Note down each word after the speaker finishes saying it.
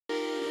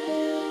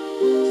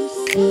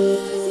Welcome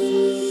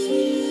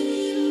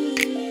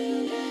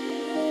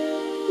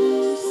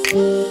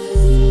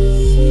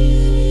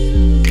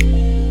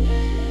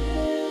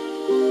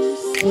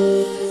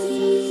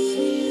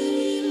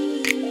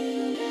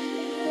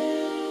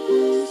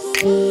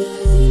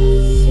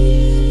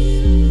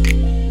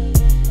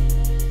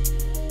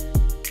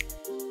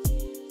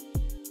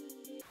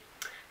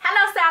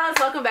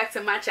back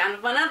to my channel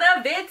for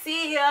another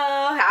video.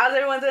 How's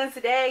everyone doing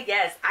today?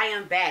 Yes, I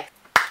am back.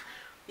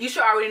 You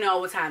should already know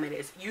what time it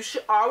is. You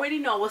should already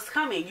know what's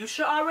coming. You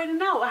should already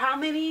know how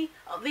many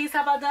of these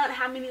have I done,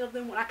 how many of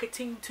them will I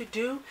continue to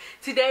do.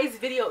 Today's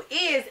video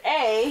is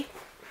a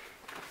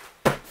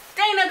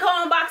Dana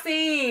Co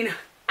unboxing.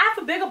 I have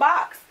a bigger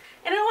box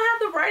and I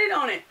don't have to write it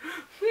on it.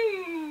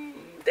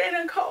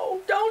 Dana Co,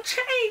 don't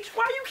change.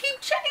 Why you keep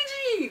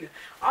changing?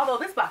 Although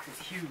this box is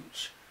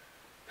huge.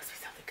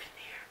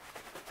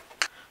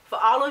 For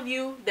all of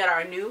you that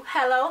are new,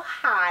 hello,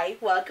 hi,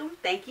 welcome,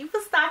 thank you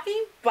for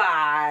stopping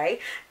by.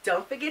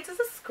 Don't forget to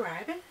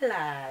subscribe and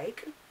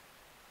like.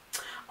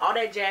 All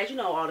that jazz, you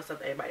know, all the stuff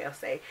that everybody else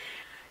say.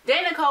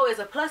 Dana Co is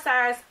a plus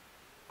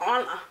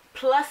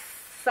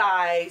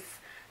size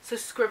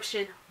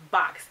subscription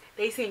box.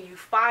 They send you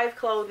 5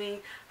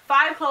 clothing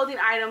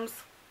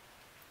items.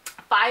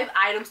 5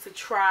 items to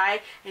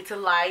try and to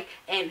like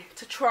and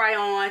to try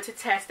on, to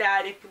test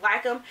out. If you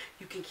like them,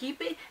 you can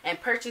keep it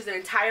and purchase the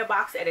entire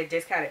box at a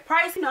discounted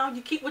price. You know,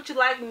 you keep what you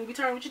like and you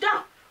return what you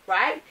don't,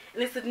 right?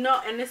 And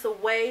it's a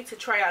way to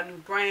try out new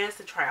brands,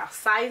 to try out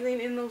sizing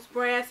in those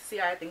brands, to see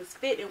how things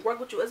fit and work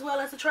with you, as well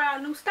as to try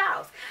out new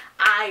styles.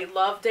 I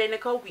love Dana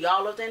Co. We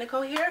all love Dana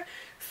Co. here.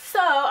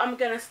 So I'm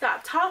gonna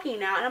stop talking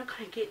now and I'm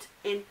gonna get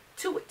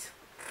into it.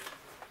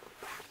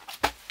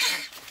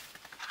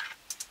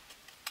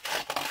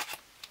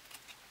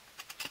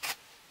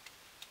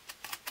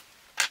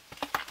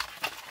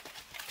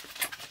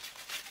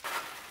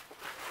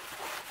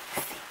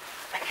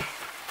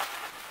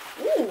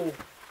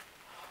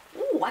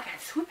 Ooh, I got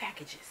 2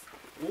 packages.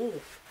 Ooh.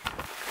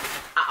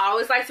 I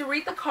always like to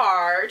read the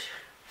card,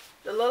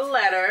 the little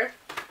letter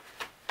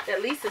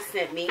that Lisa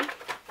sent me.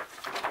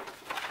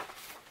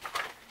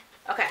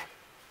 Okay.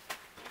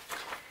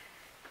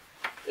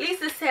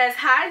 Lisa says,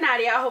 "Hi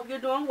Nadia, I hope you're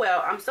doing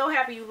well. I'm so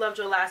happy you loved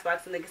your last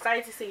box and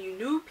excited to send you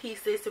new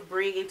pieces to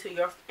bring into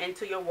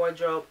your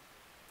wardrobe.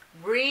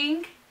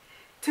 Bring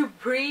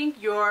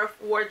your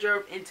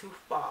wardrobe into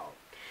fall.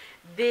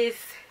 This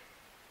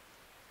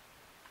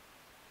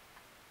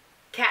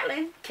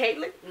Caitlin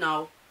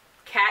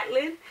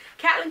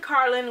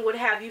Carlin would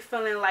have you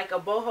feeling like a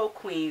boho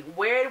queen.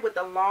 Wear it with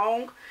a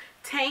long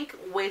tank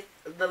with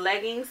the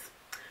leggings,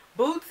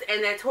 boots,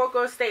 and that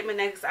turquoise statement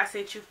necklace I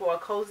sent you for a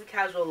cozy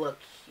casual look.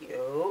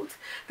 Cute.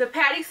 The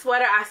patty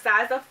sweater I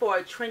sized up for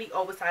a trendy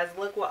oversized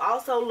look will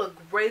also look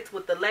great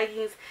with the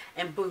leggings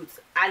and boots.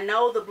 I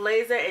know the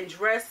blazer and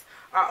dress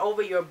are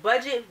over your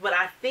budget, but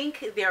I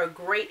think they're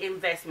great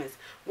investments.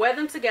 Wear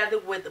them together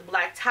with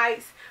black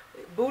tights,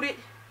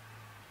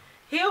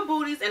 heel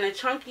booties, and a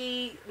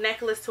chunky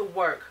necklace to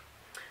work.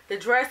 The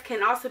dress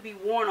can also be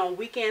worn on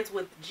weekends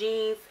with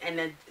jeans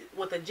and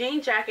with a jean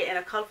jacket and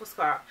a colorful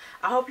scarf.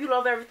 I hope you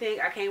love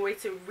everything. I can't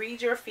wait to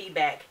read your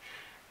feedback.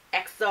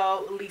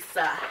 XO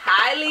Lisa."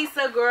 Hi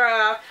Lisa,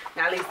 girl.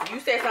 Now Lisa,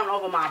 you said something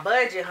over my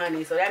budget,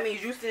 honey, so that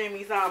means you sending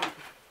me something.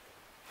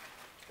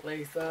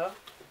 Lisa,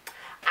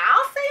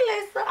 I'll see,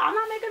 Lisa. I'm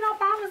not making no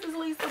promises,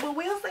 Lisa, but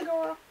we'll see,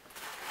 girl.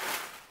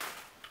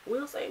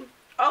 We'll see.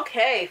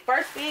 Okay,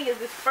 first thing is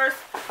this first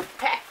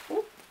pack.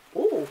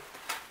 Ooh,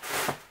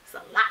 it's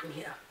a lot in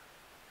here.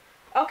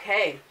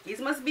 Okay, these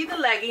must be the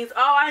leggings.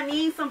 Oh, I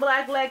need some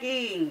black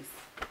leggings.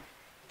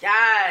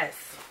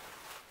 Yes,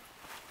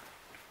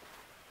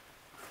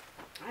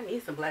 I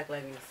need some black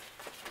leggings.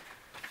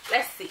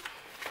 Let's see.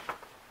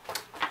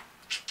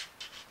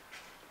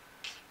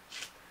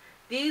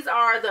 These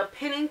are the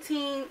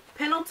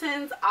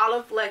Pendleton's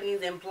olive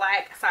leggings in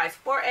black, size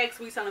 4X.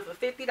 We selling for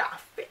 $50.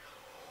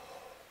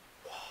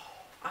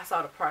 I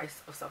saw the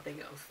price of something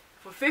else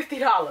for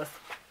 $50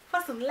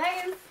 for some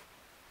leggings.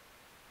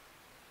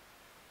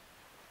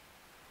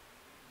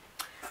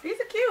 These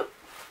are cute.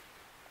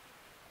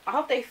 I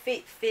hope they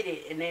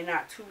fitted and they're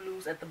not too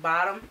loose at the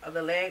bottom of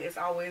the leg. It's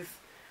always,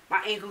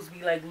 my ankles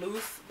be like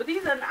loose, but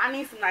these are, I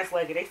need some nice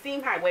leggings. They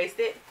seem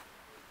high-waisted.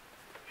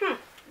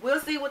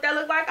 We'll see what they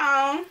look like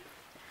on.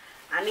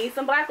 I need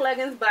some black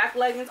leggings. Black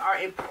leggings are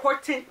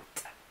important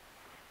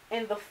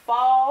in the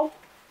fall.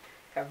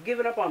 Have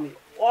given up on me.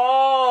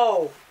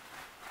 Whoa!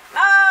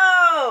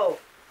 Oh!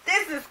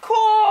 This is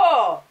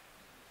cool!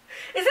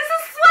 Is this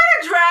a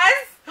sweater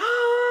dress?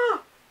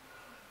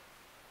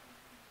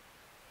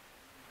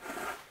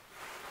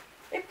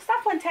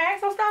 Stop putting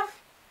tags on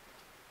stuff.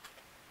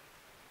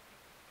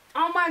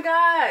 Oh my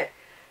god.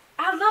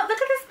 Look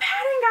at this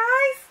pattern,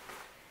 guys.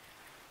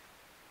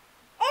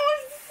 Oh,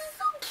 this is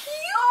so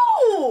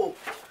cute.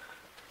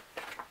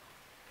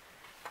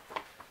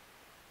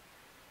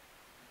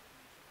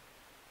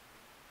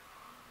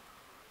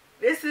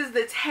 This is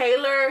the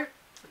Taylor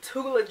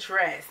Tula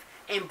dress.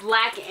 in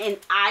black and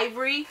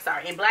ivory.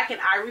 Sorry, in black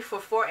and ivory for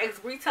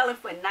 4X, retailing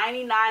for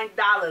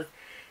 $99.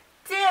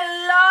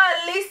 Dear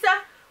Lord,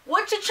 Lisa,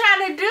 what you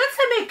trying to do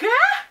to me, girl?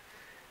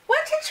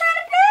 What you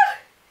trying to do?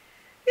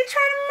 You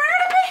trying to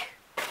murder me?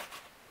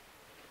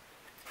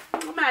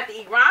 I'm gonna have to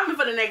eat ramen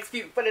for the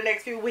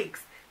next few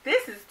weeks.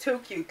 This is too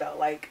cute though.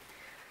 Like,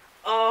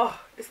 oh,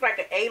 it's like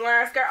an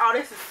A-line skirt. Oh,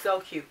 this is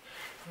so cute.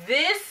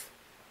 This,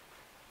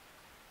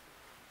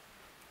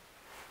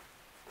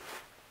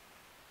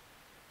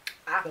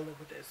 I can live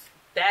with this.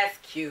 That's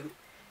cute.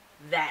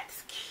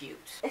 That's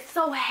cute. It's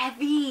so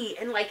heavy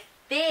and like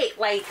thick,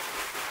 like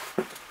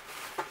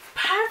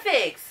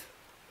perfect.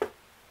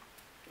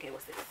 Okay,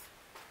 what's this?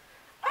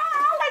 Oh,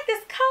 I like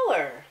this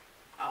color.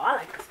 Oh, I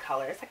like this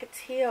color. It's like a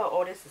teal.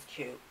 Oh, this is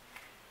cute.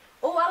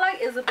 Oh, I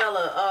like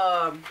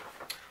Isabella.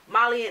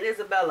 Molly and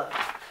Isabella.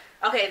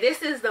 Okay,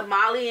 this is the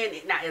Molly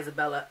and, not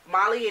Isabella,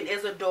 Molly and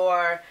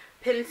Isadore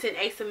Pennington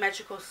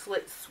asymmetrical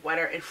slit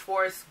sweater in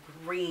forest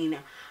green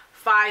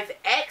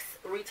 5X,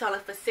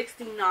 retailing for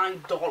 $69.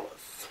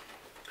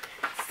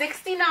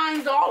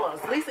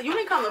 $69. Lisa, you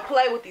didn't come to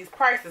play with these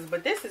prices,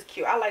 but this is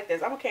cute. I like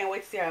this. I can't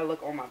wait to see how it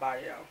look on my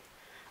body though.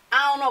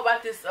 I don't know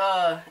about this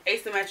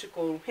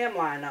asymmetrical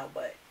hemline though,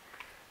 but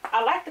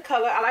I like the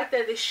color. I like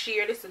that it's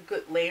sheer. This is a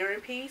good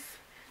layering piece.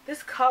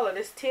 This color,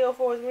 this teal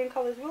forest green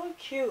color is really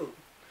cute.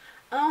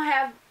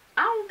 I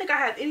don't think I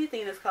have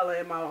anything in this color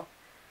in my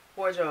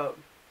wardrobe.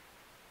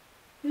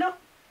 Nope.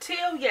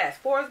 Teal, yes.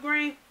 Forest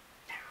green.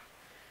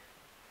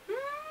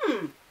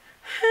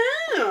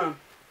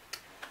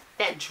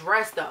 That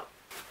dressed up.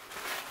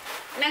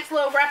 Next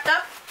little wrapped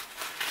up.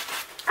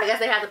 I guess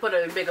they had to put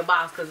it in a bigger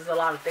box because it's a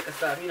lot of thicker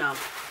stuff, you know.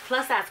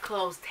 Plus size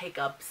clothes take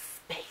up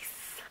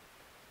space.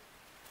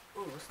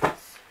 Ooh, what's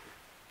this?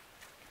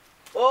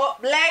 Oh,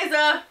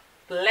 blazer.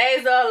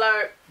 Blazer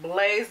alert.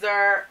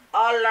 Blazer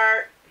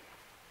alert.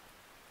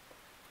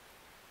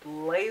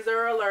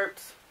 Blazer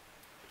alert.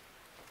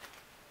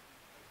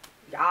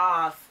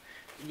 Yas.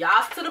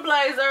 Yas to the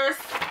blazers.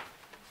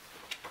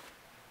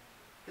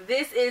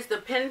 This is the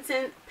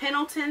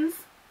Pendletons.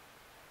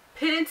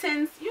 You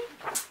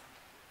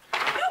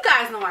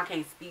guys know I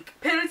can't speak.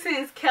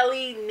 Pendleton's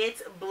Kelly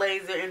knit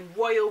blazer in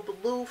royal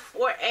blue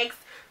 4X,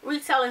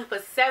 retailing for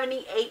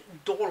 $78.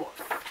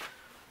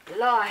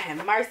 Lord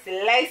have mercy,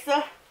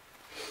 Lisa.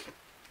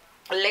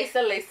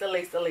 Lisa.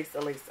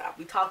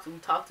 We talked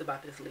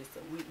about this,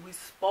 Lisa. We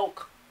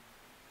spoke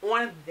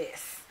on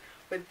this.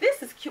 But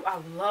this is cute. I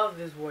love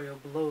this royal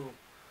blue.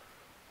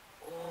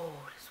 Oh,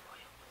 this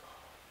royal blue.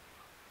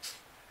 I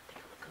think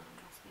it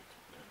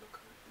look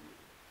good.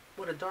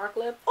 With a dark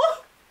lip.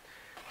 Oh,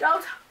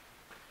 don't.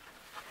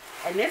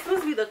 And this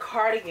must be the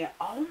cardigan.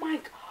 Oh my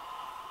god.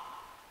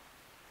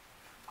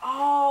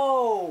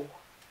 Oh,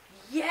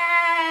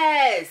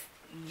 yes.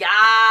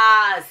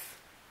 Yes.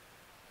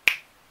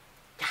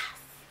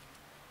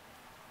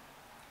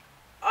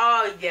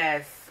 Oh,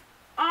 yes.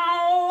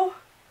 Oh,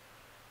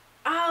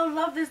 I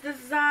love this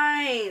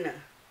design.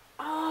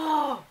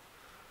 Oh,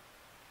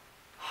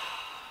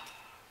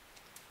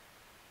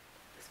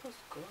 this looks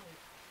good.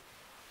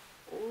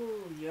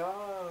 Oh,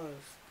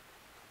 yes.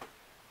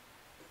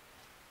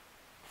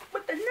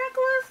 With the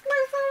necklace,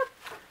 Lisa?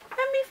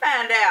 Let me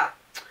find out.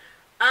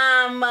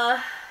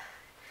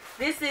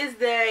 This is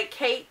the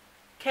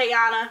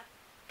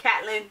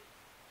Catlin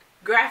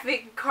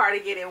graphic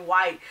cardigan in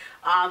white,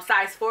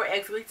 size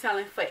 4X,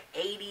 retailing for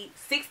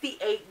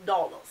 $68.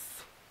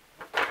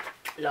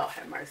 Lord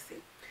have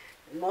mercy.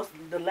 The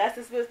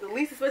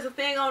least expensive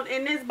thing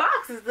in this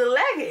box is the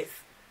leggings.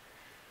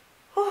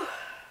 Whew.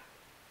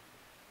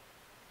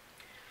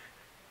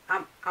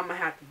 I'm gonna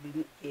have to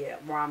be, yeah,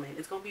 ramen.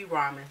 It's gonna be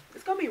ramen.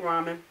 It's gonna be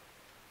ramen.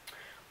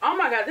 Oh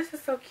my god, this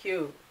is so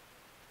cute.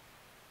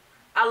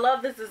 I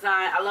love this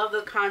design. I love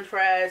the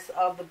contrast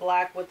of the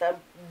black with the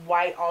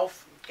white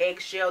off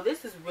eggshell.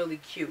 This is really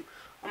cute.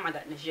 Oh my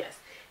goodness, yes.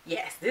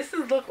 Yes, this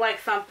is look like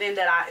something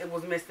that it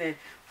was missing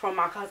from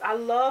my closet. I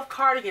love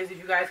cardigans, if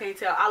you guys can't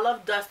tell. I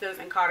love dusters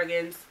and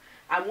cardigans.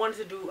 I want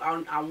to do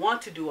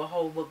a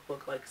whole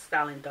lookbook like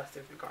styling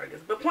dusters and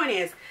cardigans. But point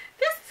is,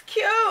 this is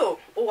cute.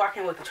 Oh, I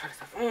can't wait to try this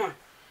stuff on.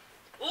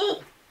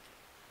 Ooh.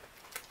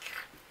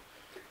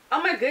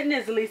 Oh my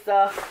goodness,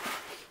 Lisa.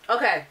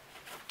 Okay.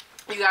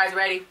 You guys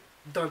ready?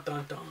 Dun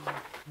dun dun.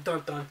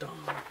 Dun dun dun.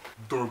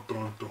 Dun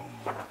dun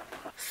dun.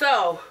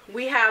 So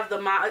we have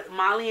the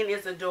Molly and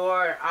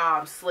Isadore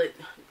slit,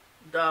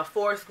 the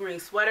forest green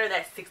sweater,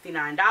 that's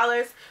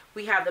 $69.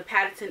 We have the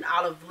Paddington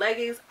Olive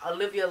leggings,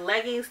 Olivia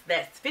leggings,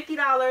 that's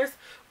 $50.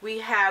 We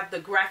have the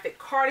graphic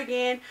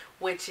cardigan,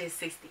 which is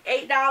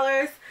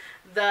 $68.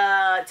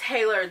 The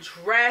Taylor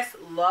dress,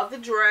 love the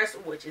dress,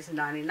 which is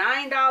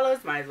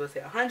 $99. Might as well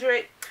say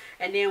 $100.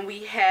 And then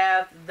we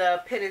have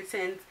the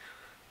Pennington,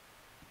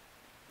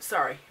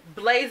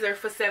 blazer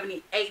for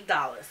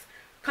 $78.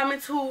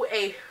 Coming to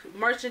a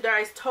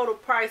merchandise total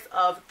price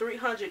of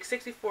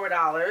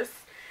 $364.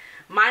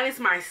 Minus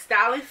my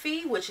styling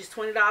fee, which is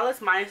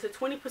 $20. Minus the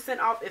 20%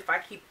 off if I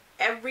keep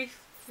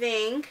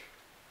everything.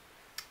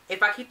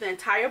 If I keep the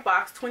entire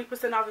box.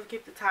 20% off if I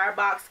keep the entire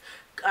box.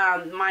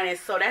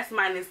 so that's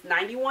minus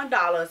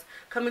 $91,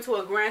 coming to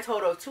a grand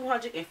total of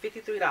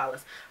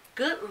 $253.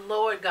 Good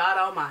Lord God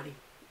Almighty.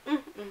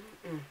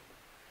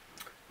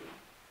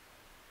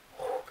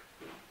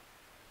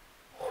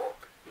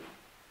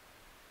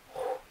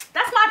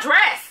 That's my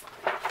dress.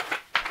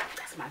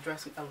 That's my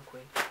dress from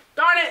Eloquent.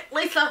 Darn it,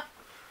 Lisa.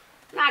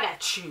 Now I gotta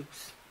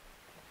choose.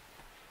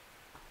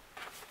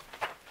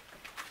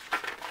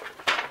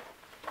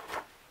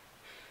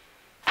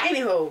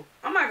 Anywho,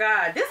 oh my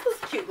god, this was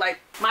cute. Like,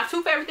 my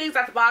two favorite things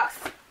out the box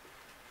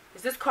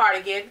is this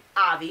cardigan,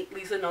 Avi,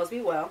 Lisa knows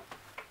me well,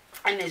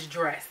 and this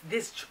dress.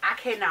 I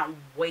cannot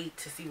wait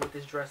to see what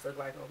this dress looks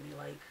like on me.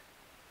 Like,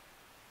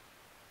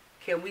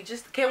 can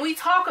we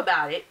talk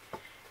about it?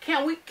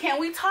 Can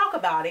we talk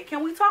about it?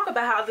 Can we talk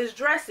about how this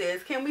dress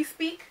is? Can we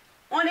speak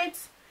on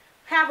it?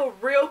 Have a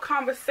real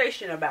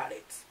conversation about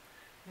it.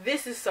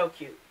 This is so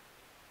cute.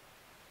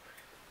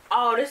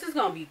 Oh, this is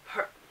gonna be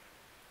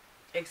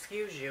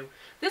excuse you.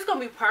 This is gonna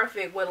be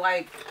perfect with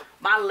like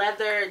my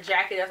leather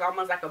jacket that's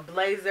almost like a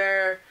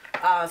blazer,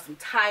 some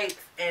tights,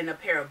 and a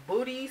pair of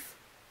booties.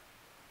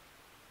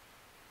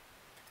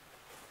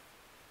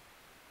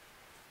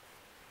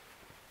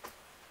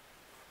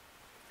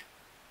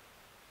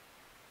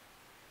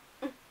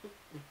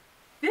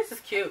 This is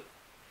cute.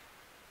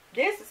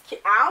 This is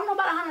cute. I don't know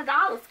about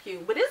 $100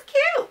 cute, but it's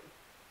cute.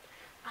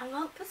 I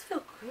love this.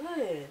 Feel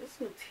good. This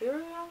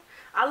material.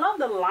 I love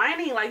the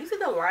lining. Like, you see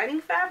the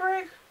lining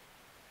fabric?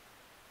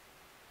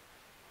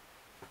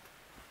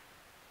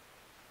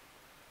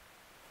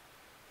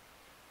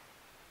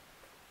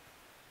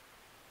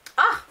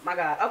 Oh my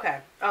god. Okay.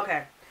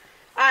 Okay.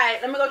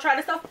 Alright, let me go try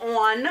this stuff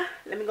on.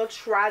 Let me go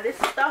try this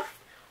stuff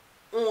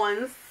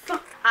on.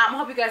 I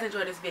hope you guys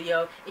enjoyed this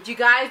video. If you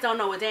guys don't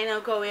know what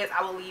Dana & Co is,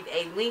 I will leave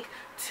a link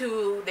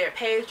to their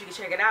page. You can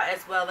check it out,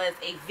 as well as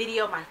a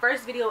video, my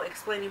first video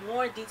explaining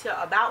more detail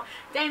about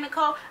Dana &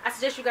 Co. I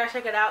suggest you guys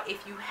check it out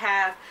if you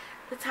have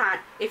the time,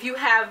 if you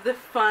have the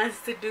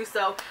funds to do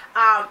so.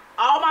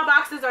 All my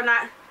boxes are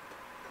not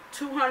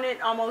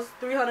 $200, almost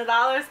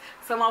 $300.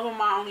 Some of them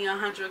are only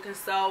 $100 and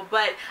so,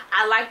 but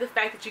I like the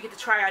fact that you get to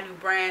try out new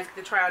brands,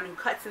 get to try out new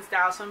cuts and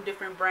styles from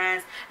different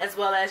brands, as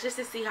well as just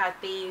to see how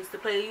things to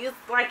play. It's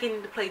like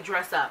getting to play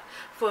dress up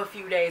for a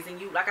few days,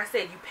 and you, like I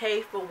said, you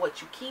pay for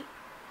what you keep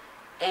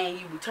and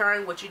you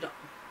return what you don't.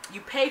 You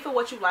pay for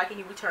what you like and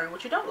you return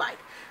what you don't like.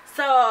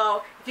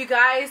 So if you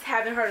guys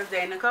haven't heard of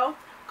Dana & Co,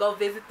 go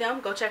visit them.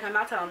 Go check them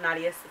out. Tell them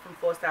Nadia from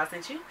FullStyle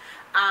sent you.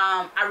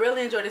 I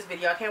really enjoyed this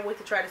video. I can't wait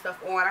to try this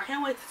stuff on. I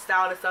can't wait to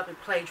style this up and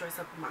play dress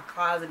up in my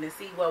closet and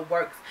see what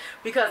works,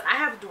 because I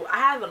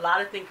have a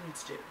lot of thinking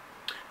to do,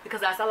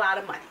 because that's a lot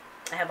of money.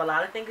 I have a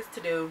lot of things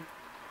to do.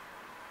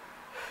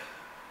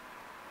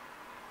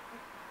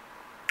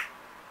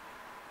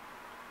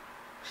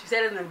 She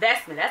said it's an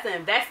investment. That's an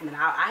investment.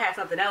 I had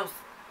something else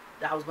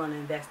that I was going to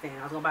invest in.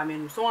 I was going to buy me a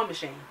new sewing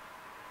machine.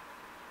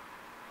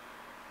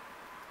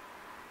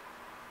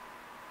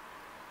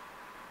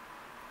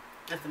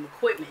 And some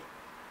equipment.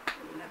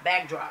 And a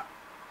backdrop.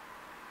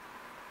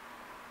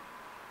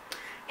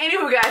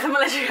 Anyway, guys, I'm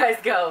going to let you guys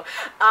go.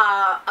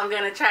 I'm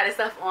going to try this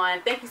stuff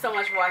on. Thank you so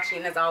much for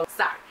watching. As always,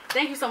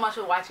 thank you so much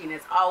for watching.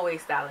 As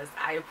always, stylists,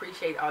 I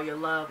appreciate all your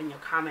love and your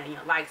comment and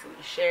your likes and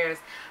your shares.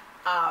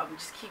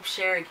 Just keep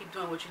sharing, keep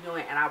doing what you're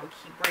doing, and I will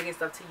keep bringing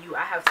stuff to you.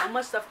 I have so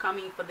much stuff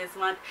coming for this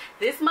month.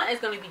 This month is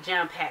going to be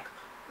jam-packed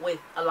with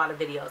a lot of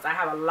videos. I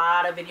have a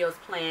lot of videos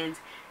planned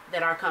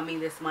that are coming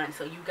this month,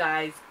 so you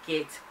guys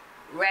get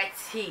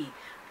ready.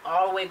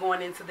 All the way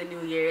going into the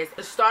new year. It's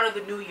the start of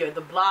the new year.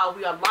 The blog,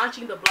 we are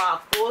launching the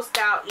blog.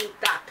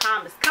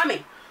 FullStyleInc.com is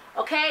coming.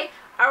 Okay?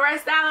 Alright,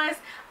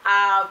 stylists.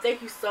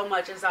 Thank you so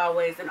much as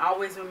always, and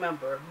always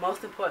remember,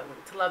 most importantly,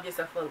 to love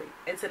yourself fully.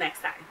 Until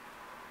next time.